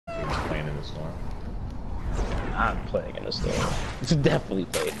the storm. I'm playing in the storm. Definitely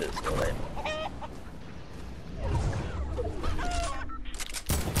playing this storm right now.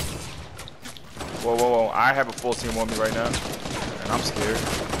 Whoa, whoa, whoa. I have a full team on me right now. And I'm scared.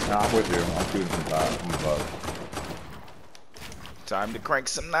 Nah, I'm with you. I'm shooting from top. I'm above. Time to crank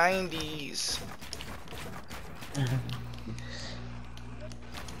some 90s.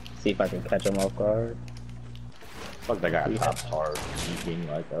 See if I can catch him off guard. Fuck, that guy top hard. Sneaking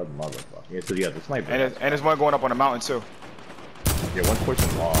like a motherfucker. Yeah, so yeah, the sniper. And there's one going up on the mountain too. Yeah, one's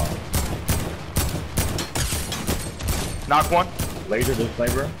pushing long. Knock one. Laser, the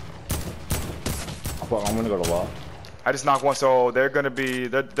sniper. I'm gonna go to law. I just knocked one, so they're done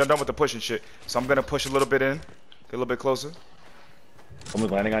with the pushing shit. So I'm gonna push a little bit in, get a little bit closer.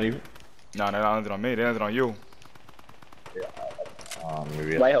 Someone's landing on you? No, they landed on me. They landed on you. Yeah.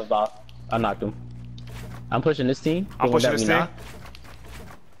 Maybe. Right help, Bob. I knocked him. I'm pushing this team. I'm pushing this team.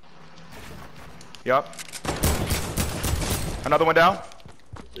 Yup. Another one down.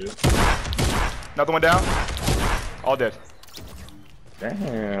 Another one down. All dead.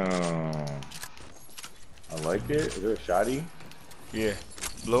 Damn. I like it. Is there a shotty? Yeah.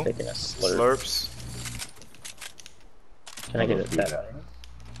 Blue. Taking a slurp. Slurps. Can I get it? That?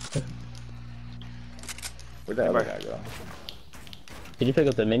 Where'd that other guy go? Did you pick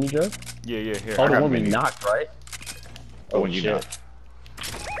up the mini drug? Yeah, yeah, here. Oh, the one we knocked, right? Oh, when you knocked.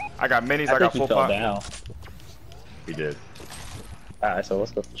 I got minis, I got think full pot. Down. He did. Alright, so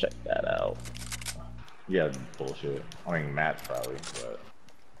let's go check that out. Yeah, bullshit. I mean, Matt probably, but.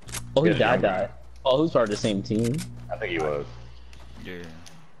 Oh, he died. Oh, who's part of the same team? I think he was. Yeah.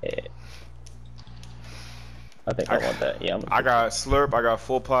 Yeah. I think I want that. Yeah, I got slurp. I got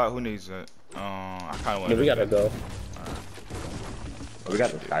full pot. Who needs it? I kind of want. Yeah, we gotta go. Oh, we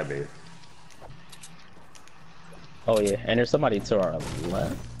got the sky base. Oh yeah, and there's somebody to our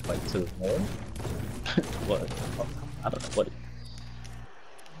left, like to the north. What? I don't know what.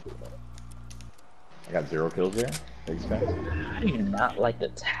 I got 0 kills there. Thanks, guys. I do not like the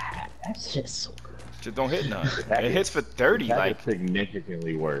tag. That's just so good. Just don't hit none. It hits for 30, like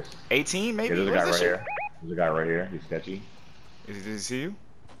significantly worse. 18 maybe. Yeah, there's a guy right here. There's a guy right here. He's sketchy. Does he see you?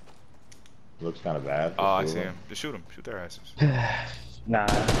 Looks kind of bad. Oh, I see him. Just shoot him. Shoot their asses. Nah,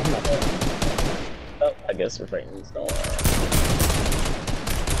 I'm not. Oh, I guess we're fighting this storm.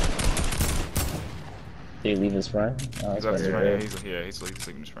 Did he leave his friend? Oh, he's left his friend. Yeah, he's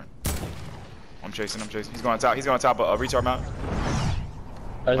leaving his friend. I'm chasing. He's going top. He's going top of retard mountain.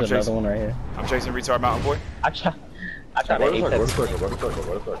 There's another one right here. I'm chasing retard mountain boy. I try to aim that. Go to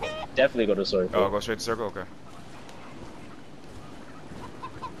circle. Definitely go to circle. Oh, go straight to circle. Okay.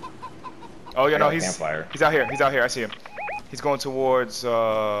 Oh yeah, no, he's out here. He's out here. I see him. He's going towards one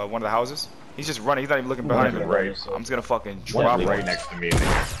of the houses. He's just running. He's not even looking behind me. Right. I'm just gonna fucking drop him. Right next to me in the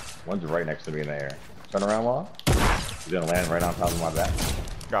air. One's right next to me in the air. Turn around, Law. He's gonna land right on top of my back.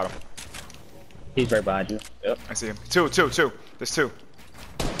 Got him. He's right behind you. Yep. I see him. Two. There's two.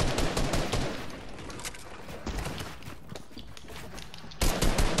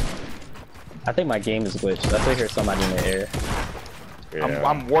 I think my game is glitched. I still hear somebody in the air. Yeah.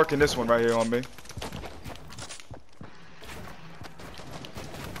 I'm working this one right here on me.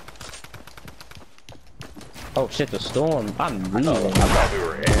 Oh shit, the storm. I'm leaving. I thought we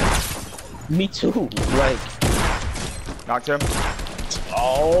were in. Me too. Like. Knocked him.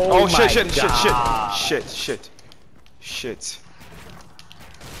 Oh my shit.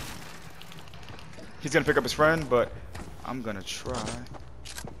 He's gonna pick up his friend, but I'm gonna try.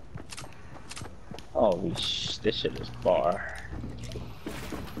 Holy this shit is far.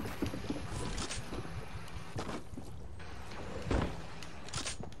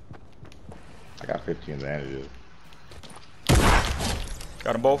 I got 15 advantages.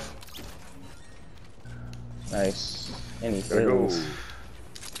 Got them both. Nice. Any go.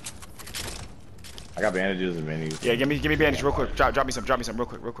 I got bandages and minis. Yeah, give me bandage real quick. Drop me some real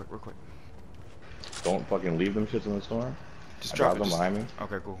quick. Don't fucking leave them shits in the storm. Just drop them behind me.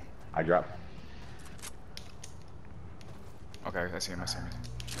 Okay, cool. I dropped. Okay, I see him.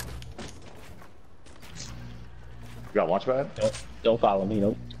 You got launch pad? Don't follow me,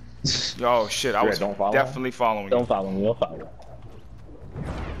 nope. Oh shit, I was definitely following you. Don't follow me, don't follow.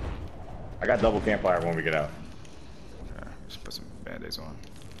 I got double campfire when we get out. Okay, just put some band-aids on.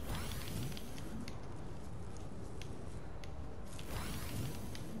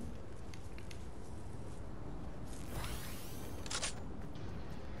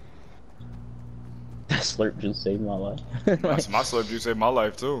 That slurp juice saved my life. My slurp juice saved my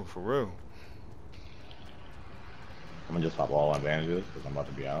life too, for real. I'm gonna just pop all on bandages because I'm about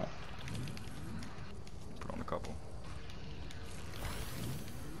to be out. Put on a couple.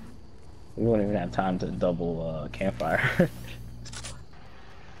 We won't even have time to double campfire.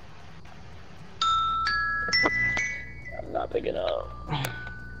 I'm not picking up.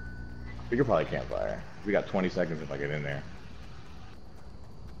 We could probably campfire. We got 20 seconds if I get in there.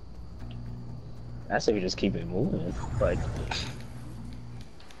 I say we just keep it moving. Like, you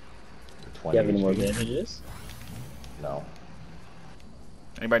 20 have any more HP. bandages? No.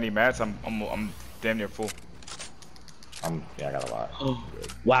 Anybody need mats? I'm damn near full. Yeah, I got a lot.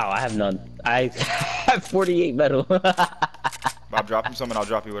 Wow, I have none. I have 48 metal. Bob, drop him some and I'll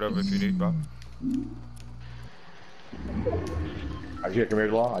drop you whatever if you need, Bob. I just come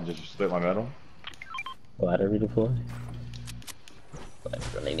here, Law. I just split my metal. Glad to redeploy. But I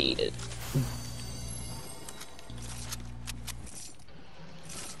really need it.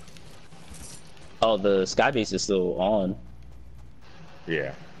 Oh, the sky base is still on.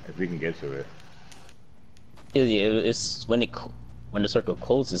 Yeah, if we can get to it. Yeah, it's when the circle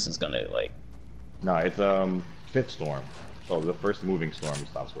closes, it's gonna like. No, it's fifth storm. So the first moving storm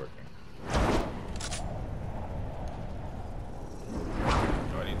stops working.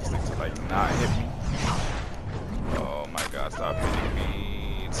 I need this thing to like not hit me. Oh my god, stop hitting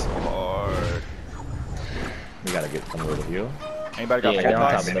me. It's so hard. We gotta get somewhere to heal. Anybody got Yeah, they're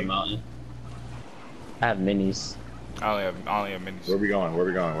on top supplies? of the mountain. I have minis. I only have minis. Where we going? Where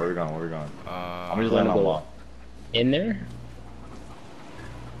we going? Where we going? Where we going? I'm just gonna landing on go Law. in there.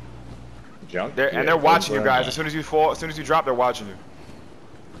 Junk? And they're watching you guys. As soon as you fall, as soon as you drop, they're watching you.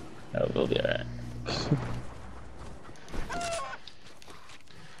 Oh, we'll be alright. And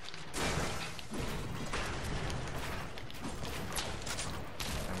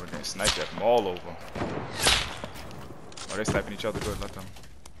we're getting sniped at from all over. Oh, they're sniping each other. Good, let them.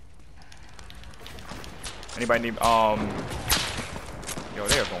 Anybody need yo,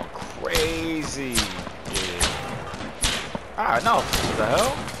 they are going crazy. Yeah. Ah, no. What the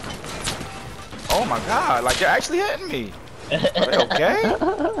hell? Oh my god, like they're actually hitting me. Are they okay?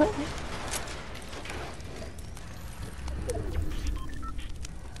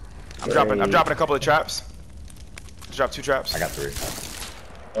 I'm dropping a couple of traps. Drop 2 traps. I got 3.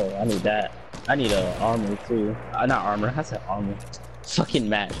 Oh, I need that. I need armor too. Not armor. I said armor. Fucking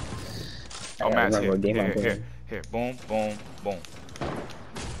mat. Oh, Matt's here. Here. Here. Boom, boom, boom.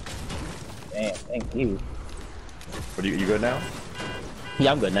 Damn, thank you. But you good now?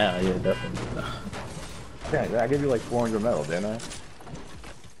 Yeah, I'm good now. Yeah, definitely. Yeah, I gave you like 400 metal, didn't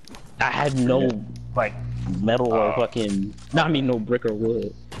I? I had no like metal or fucking. No, I mean no brick or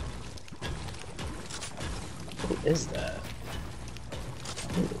wood. What is that?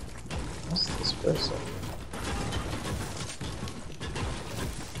 What's this person?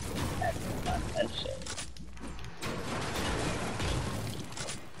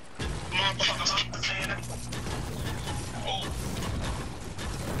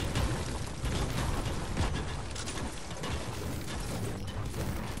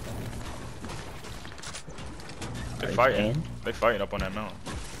 They're fighting. They fighting up on that mountain.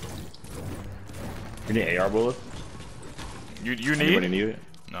 You need AR bullets? You need? Anybody need it?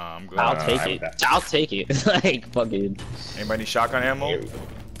 Nah, I'm good. I'll take it. I'll take it. Like fucking. Anybody need shotgun ammo?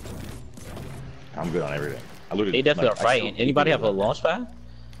 I'm good on everything. I looted. They definitely are fighting. Anybody have a launch pad?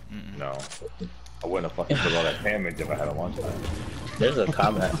 No. I wouldn't have fucking put all that damage if I had a launch pad. There's a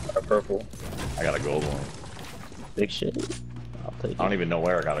combat, a purple. I got a gold one. Big shit. I'll take it. I don't even know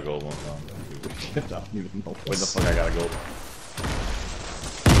where I got a gold one from. I don't even know where the fuck I got a gold one.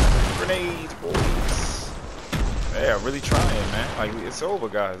 Grenades, boys. They are really trying, man. Like, it's over,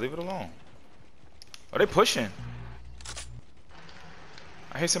 guys. Leave it alone. Are they pushing?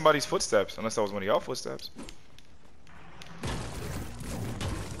 I hear somebody's footsteps, unless that was one of y'all footsteps.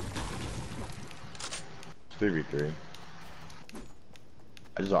 It's 3v3.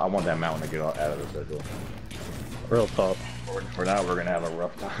 I want that mountain to get out of the circle. Real talk. For now, we're gonna have a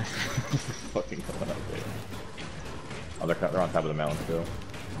rough time. Fucking coming up there. Oh, they're on top of the mountain still.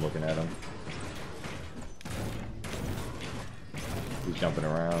 I'm looking at them. He's jumping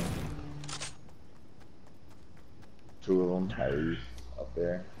around. 2 of them. Hey, up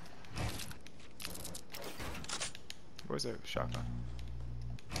there. Where's that shotgun?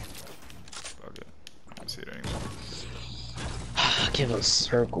 Fuck it. I don't see it anymore. Give a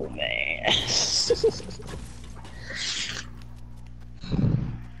circle, man.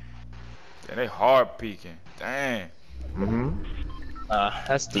 Yeah, they hard peeking. Dang.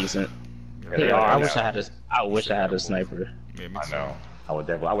 That's decent. Yeah, Yeah, I wish I had a sniper. Yeah, me I too. know. I would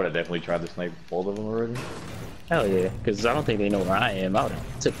have definitely tried to snipe both of them already. Hell yeah, because I don't think they know where I am. I would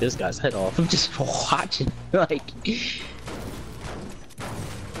have took this guy's head off. I'm just watching. Like,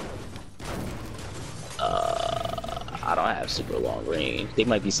 I don't have super long range. They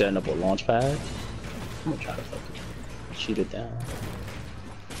might be setting up a launch pad. I'm gonna try to fucking shoot it down.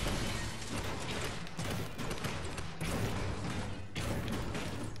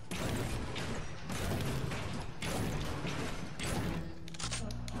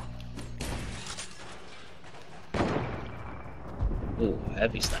 Ooh,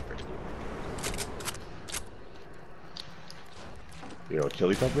 heavy sniper. Yo,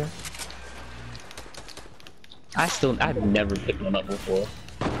 chili pepper? I've never picked one up before.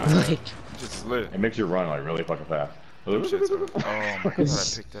 Like, Just lit. It makes you run like really fucking fast. Oh my god, I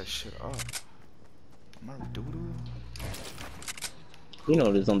picked that shit up. Am I doo-doo? you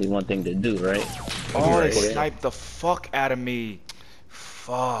know there's only one thing to do, right? Oh, they Right. sniped the fuck out of me.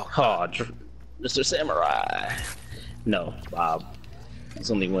 Fuck. Oh, Mr. Samurai. No, Bob. There's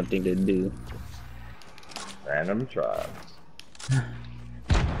only one thing to do. Random tribe.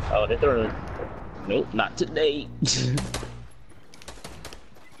 Oh, they're throwing. Nope, not today.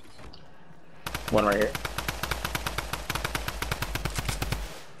 One right here.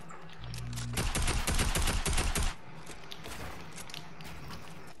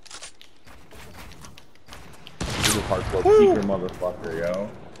 This is hardcore peeker motherfucker, yo.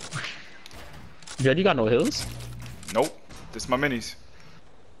 Jed, you got no hills? Nope. This is my minis.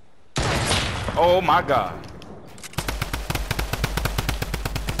 Oh my god.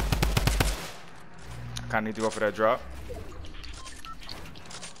 I kinda need to go for that drop.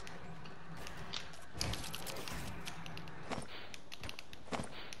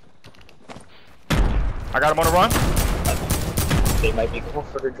 I got him on the run. They might be going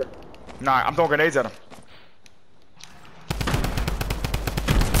for the drop. Nah, I'm throwing grenades at him.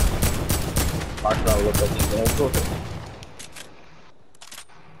 Marshall looks like he's going for it.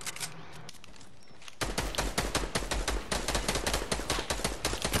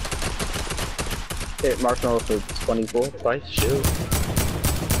 Hit Marshall for 24 twice. Shoot.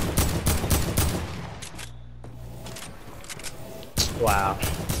 Wow.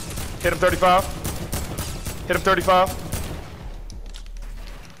 Hit him 35. Hit him 35.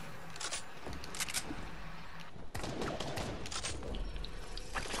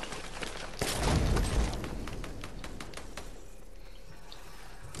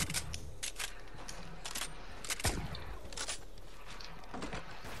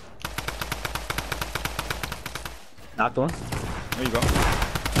 Knocked one. There you go.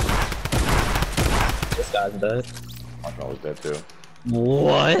 This guy's dead. Marshall was dead too.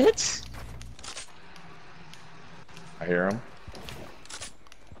 What? I hear him.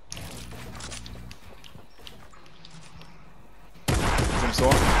 Team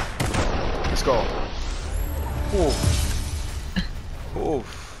storm. Let's go. Oof.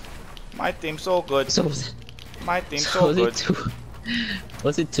 Oof. My team so good. So was it? My team So so was good. it two?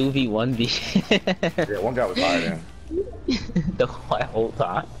 Was it 2v1v? Yeah, one guy was hiding. The whole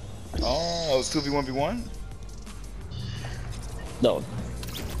time. Oh, it was 2v1v1? No,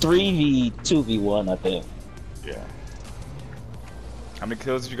 3v2v1, I think. Yeah. How many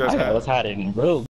kills did you guys I have? was hiding, bro.